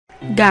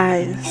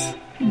Guys,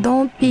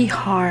 don't be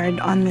hard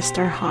on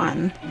Mr.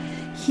 Han.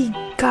 He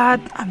got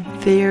a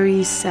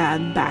very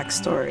sad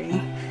backstory.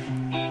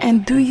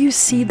 And do you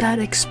see that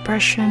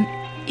expression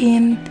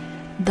in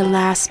the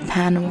last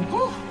panel?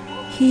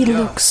 He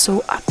looks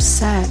so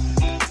upset.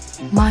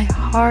 My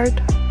heart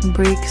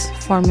breaks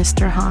for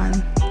Mr. Han.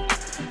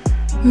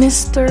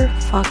 Mr.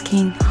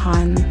 fucking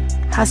Han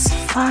has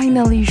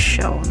finally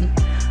shown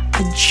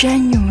a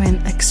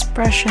genuine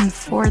expression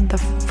for the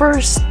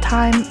first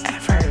time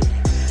ever.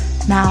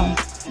 Now,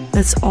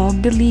 let's all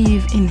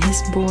believe in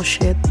his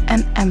bullshit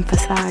and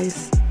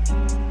emphasize.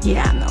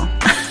 Yeah, no.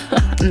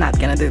 I'm not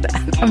gonna do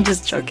that. I'm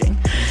just joking.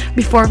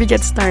 Before we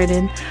get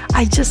started,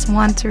 I just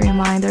want to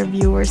remind our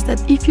viewers that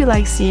if you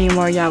like seeing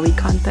more yaoi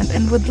content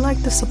and would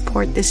like to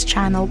support this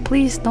channel,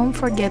 please don't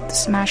forget to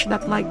smash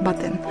that like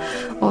button.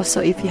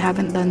 Also, if you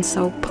haven't done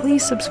so,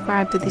 please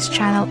subscribe to this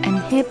channel and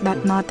hit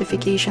that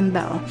notification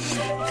bell.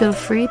 Feel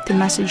free to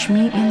message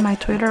me in my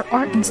Twitter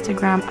or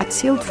Instagram at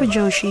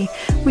SealedFujoshi,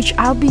 which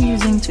I'll be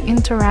using to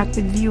interact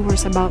with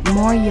viewers about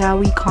more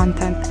yaoi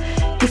content.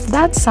 If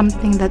that's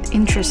something that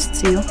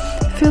interests you,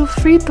 feel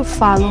free to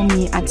follow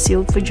me at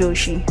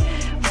SealedFujoshi.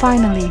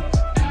 Finally,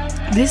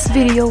 this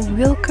video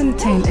will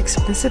contain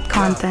explicit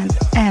content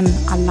and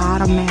a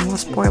lot of manhwa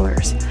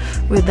spoilers.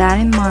 With that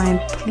in mind,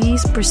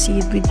 please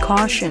proceed with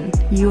caution.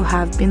 You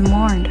have been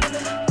warned.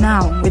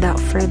 Now, without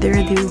further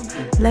ado,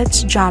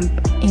 let's jump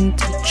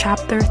into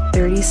chapter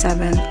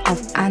 37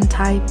 of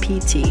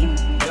Anti-PT.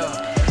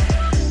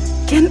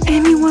 Can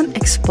anyone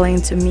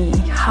explain to me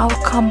how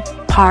come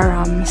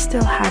Param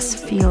still has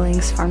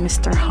feelings for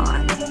Mr.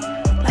 Han?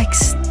 Like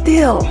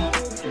still,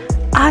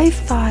 I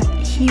thought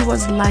he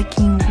was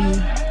liking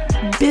we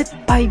bit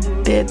by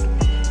bit,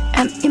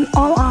 and in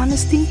all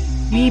honesty,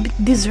 we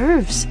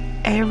deserves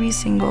every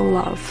single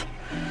love.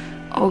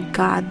 Oh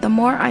God, the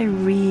more I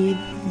read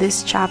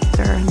this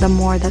chapter, the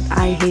more that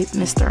I hate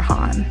Mr.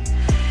 Han.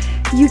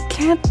 You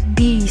can't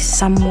be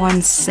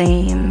someone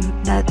sane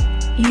that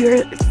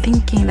you're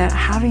thinking that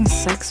having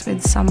sex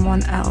with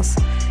someone else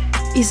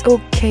is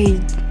okay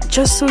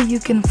just so you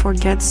can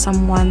forget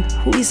someone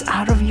who is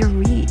out of your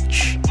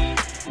reach.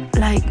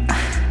 Like,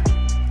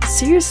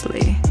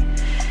 seriously,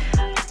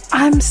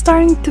 I'm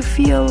starting to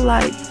feel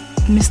like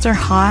Mr.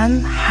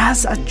 Han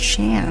has a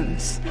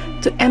chance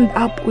to end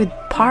up with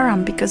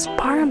Param because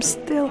Param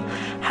still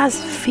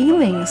has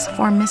feelings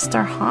for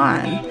Mr.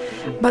 Han,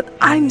 but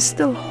I'm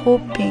still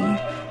hoping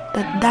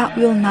that that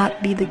will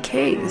not be the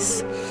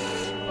case.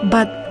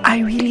 But I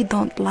really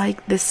don't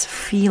like this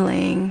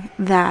feeling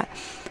that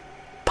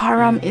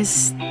Param is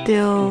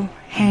still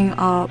hang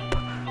up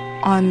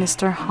on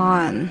Mr.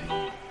 Han.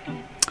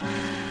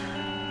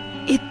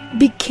 It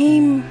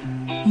became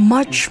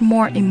much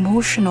more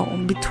emotional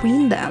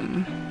between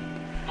them.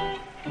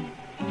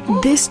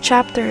 This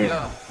chapter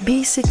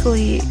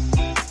basically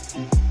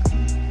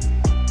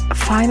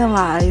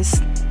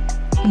finalized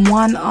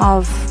one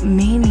of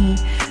many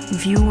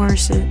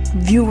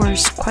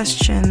viewers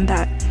question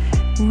that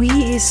we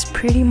is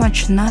pretty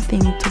much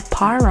nothing to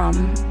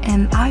Param,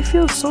 and I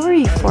feel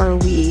sorry for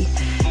we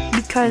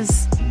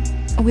because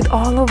with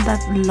all of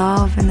that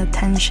love and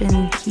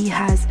attention he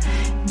has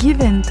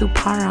given to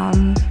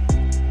Param,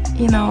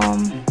 you know,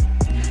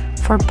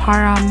 for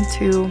Param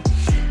to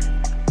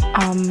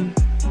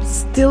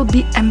still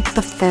be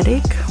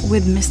empathetic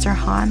with Mr.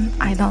 Han,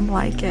 I don't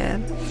like it.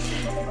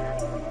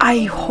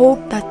 I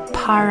hope that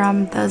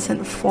Param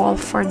doesn't fall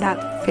for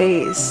that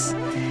phase.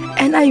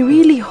 And I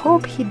really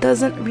hope he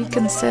doesn't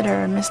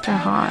reconsider Mr.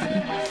 Han.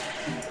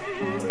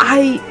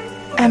 I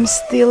am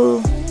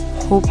still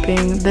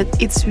hoping that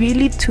it's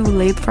really too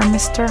late for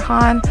Mr.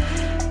 Han.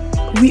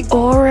 We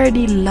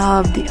already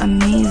love the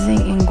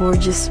amazing and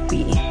gorgeous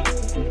we.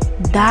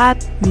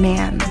 That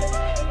man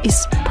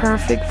is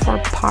perfect for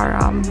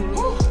Param.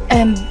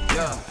 And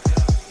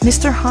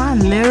Mr. Han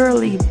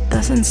literally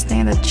doesn't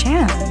stand a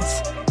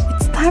chance.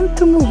 It's time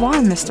to move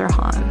on, Mr.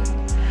 Han.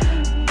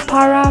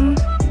 Param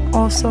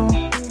also,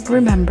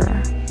 remember,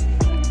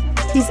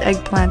 his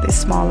eggplant is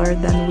smaller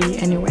than we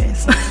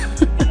anyways.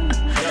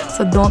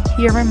 So don't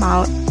hear him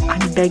out.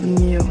 I'm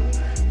begging you.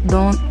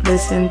 Don't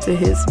listen to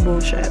his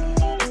bullshit.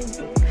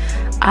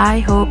 I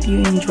hope you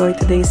enjoyed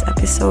today's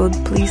episode.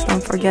 Please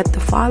don't forget to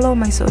follow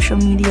my social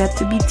media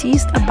to be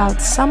teased about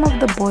some of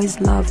the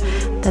boys' love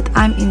that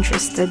I'm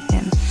interested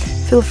in.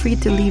 Feel free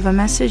to leave a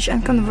message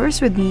and converse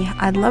with me.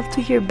 I'd love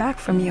to hear back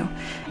from you.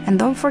 And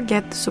don't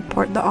forget to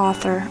support the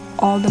author.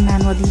 All the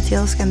manhwa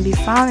details can be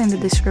found in the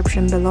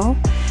description below.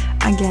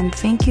 Again,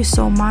 thank you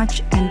so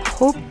much and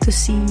hope to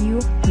see you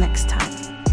next time.